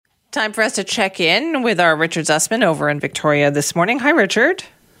Time for us to check in with our Richard Zussman over in Victoria this morning. Hi, Richard.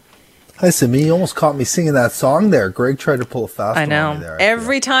 Hi, Simi. You almost caught me singing that song there. Greg tried to pull a fast one on me there.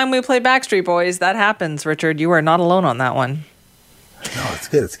 Every time we play Backstreet Boys, that happens, Richard. You are not alone on that one. No, it's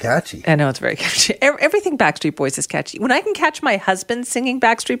good. It's catchy. I know, it's very catchy. Everything Backstreet Boys is catchy. When I can catch my husband singing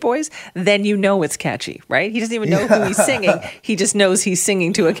Backstreet Boys, then you know it's catchy, right? He doesn't even know who he's singing. He just knows he's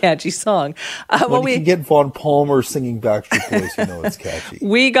singing to a catchy song. When you can get Vaughn Palmer singing Backstreet Boys, you know it's catchy.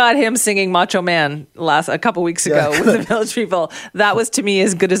 We got him singing Macho Man a couple weeks ago with the Village People. That was, to me,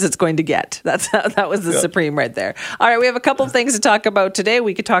 as good as it's going to get. That was the supreme right there. All right, we have a couple of things to talk about today.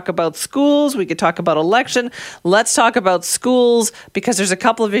 We could talk about schools. We could talk about election. Let's talk about schools, because there's a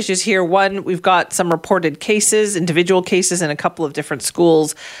couple of issues here. One, we've got some reported cases, individual cases in a couple of different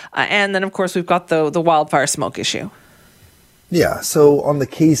schools. And then, of course, we've got the wildfire smoke issue. Yeah, so on the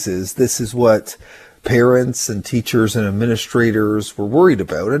cases, this is what parents and teachers and administrators were worried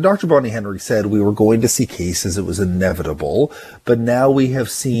about. And Dr. Bonnie Henry said we were going to see cases. It was inevitable. But now we have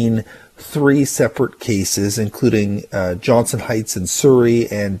seen 3 separate cases, including Johnson Heights in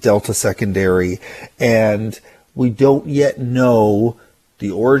Surrey and Delta Secondary. And we don't yet know the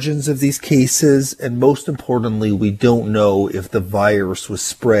origins of these cases, and most importantly, we don't know if the virus was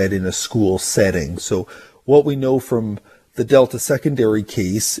spread in a school setting. So what we know from the Delta Secondary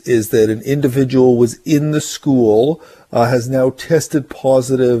case is that an individual was in the school, has now tested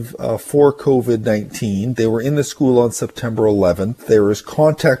positive for COVID-19. They were in the school on September 11th. There is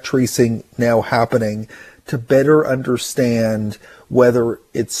contact tracing now happening to better understand whether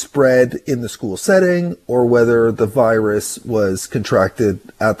it spread in the school setting or whether the virus was contracted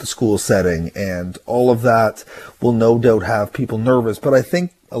at the school setting. And all of that will no doubt have people nervous. But I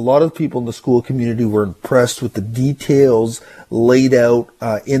think a lot of people in the school community were impressed with the details laid out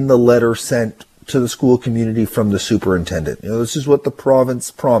in the letter sent to the school community from the superintendent. This is what the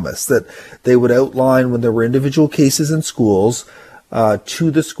province promised, that they would outline when there were individual cases in schools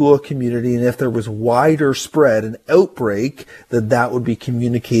to the school community, and if there was wider spread, an outbreak, that would be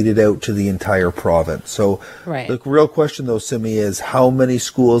communicated out to the entire province. So The real question, though, Simi, is how many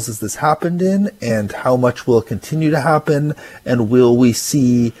schools has this happened in, and how much will it continue to happen, and will we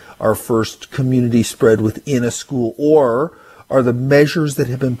see our first community spread within a school, or are the measures that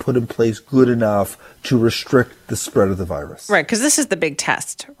have been put in place good enough to restrict the spread of the virus? Right, because this is the big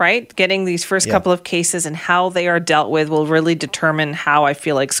test, right? Getting these first couple of cases and how they are dealt with will really determine how I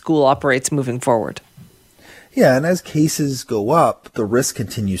feel like school operates moving forward. Yeah, and as cases go up, the risk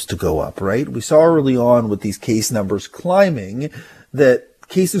continues to go up, right? We saw early on with these case numbers climbing that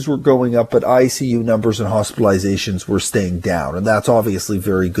cases were going up, but ICU numbers and hospitalizations were staying down. And that's obviously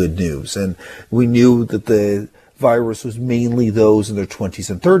very good news. And we knew that the virus was mainly those in their 20s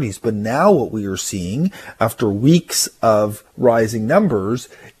and 30s. But now what we are seeing after weeks of rising numbers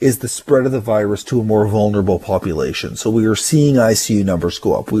is the spread of the virus to a more vulnerable population. So we are seeing ICU numbers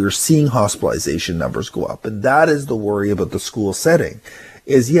go up. We are seeing hospitalization numbers go up. And that is the worry about the school setting,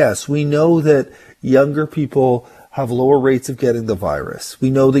 is yes, we know that younger people have lower rates of getting the virus. We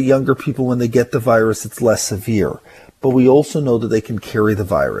know that younger people, when they get the virus, it's less severe. But we also know that they can carry the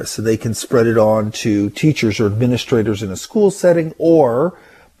virus, and they can spread it on to teachers or administrators in a school setting, or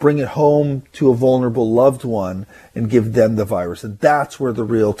bring it home to a vulnerable loved one and give them the virus. And that's where the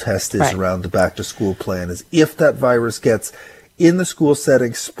real test is around the back to school plan, is if that virus gets in the school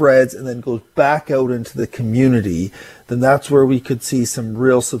setting, spreads, and then goes back out into the community, then that's where we could see some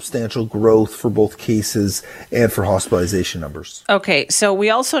real substantial growth for both cases and for hospitalization numbers. Okay, so we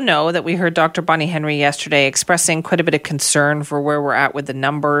also know that we heard Dr. Bonnie Henry yesterday expressing quite a bit of concern for where we're at with the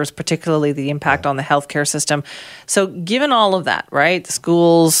numbers, particularly the impact on the healthcare system. So given all of that, right, the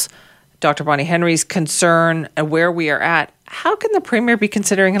schools, Dr. Bonnie Henry's concern, and where we are at, how can the Premier be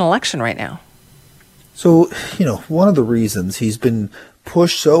considering an election right now? So, one of the reasons he's been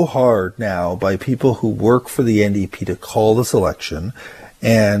pushed so hard now by people who work for the NDP to call this election,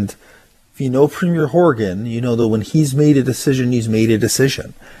 and if you know Premier Horgan, you know that when he's made a decision, he's made a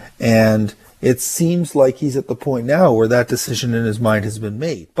decision. And it seems like he's at the point now where that decision in his mind has been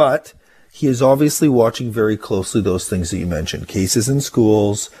made. But he is obviously watching very closely those things that you mentioned, cases in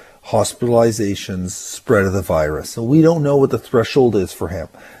schools, hospitalizations, spread of the virus. So we don't know what the threshold is for him.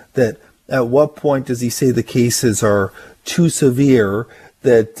 That at what point does he say the cases are too severe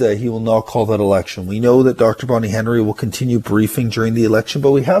that he will not call that election? We know that Dr. Bonnie Henry will continue briefing during the election,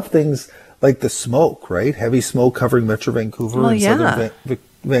 but we have things like the smoke, right? Heavy smoke covering Metro Vancouver and Southern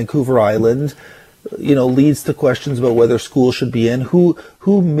Vancouver Island, leads to questions about whether schools should be in. Who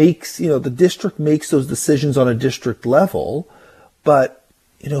makes, the district makes those decisions on a district level, but,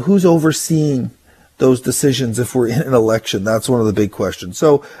 who's overseeing those decisions if we're in an election? That's one of the big questions.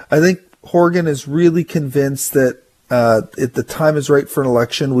 So I think Horgan is really convinced that if the time is right for an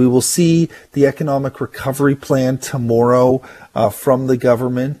election. We will see the economic recovery plan tomorrow from the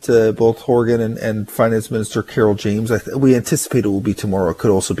government, both Horgan and Finance Minister Carol James. We anticipate it will be tomorrow. It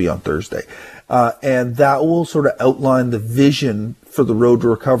could also be on Thursday. And that will sort of outline the vision for the road to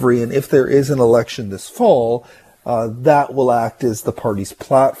recovery. And if there is an election this fall, that will act as the party's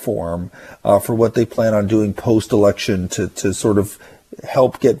platform for what they plan on doing post-election to sort of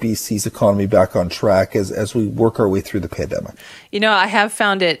help get BC's economy back on track as we work our way through the pandemic. You know, I have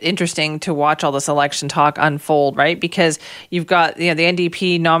found it interesting to watch all this election talk unfold, right? Because you've got the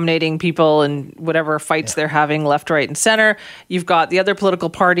NDP nominating people in whatever fights they're having left, right, and center. You've got the other political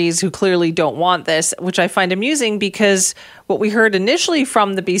parties who clearly don't want this, which I find amusing because what we heard initially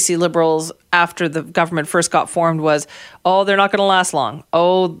from the BC Liberals after the government first got formed was, oh, they're not going to last long.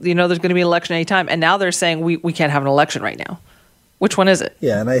 Oh, there's going to be an election anytime. And now they're saying we can't have an election right now. Which one is it?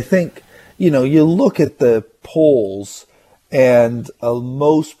 Yeah, and I think, you look at the polls and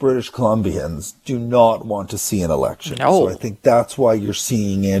most British Columbians do not want to see an election. No. So I think that's why you're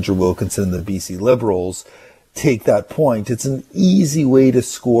seeing Andrew Wilkinson and the BC Liberals take that point. It's an easy way to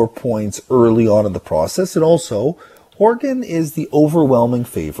score points early on in the process. And also, Horgan is the overwhelming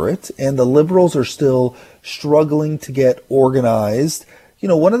favorite, and the Liberals are still struggling to get organized.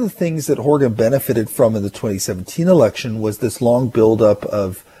 One of the things that Horgan benefited from in the 2017 election was this long buildup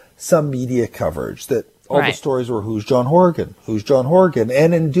of some media coverage that all the stories were, who's John Horgan? Who's John Horgan?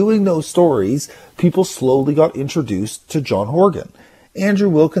 And in doing those stories, people slowly got introduced to John Horgan. Andrew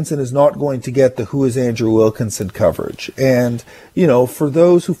Wilkinson is not going to get the who is Andrew Wilkinson coverage. And, for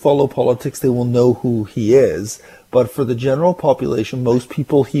those who follow politics, they will know who he is. But for the general population, most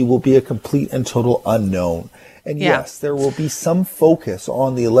people, he will be a complete and total unknown. And yes, there will be some focus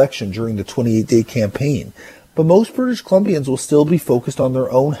on the election during the 28-day campaign. But most British Columbians will still be focused on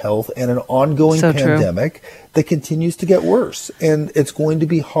their own health and an ongoing pandemic that continues to get worse. And it's going to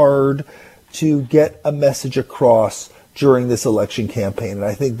be hard to get a message across during this election campaign. And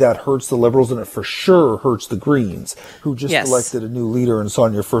I think that hurts the Liberals, and it for sure hurts the Greens, who just elected a new leader in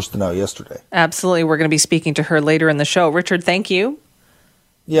Sonia Furstenau yesterday. Absolutely. We're going to be speaking to her later in the show. Richard, thank you.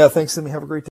 Yeah, thanks, Simi. Have a great day.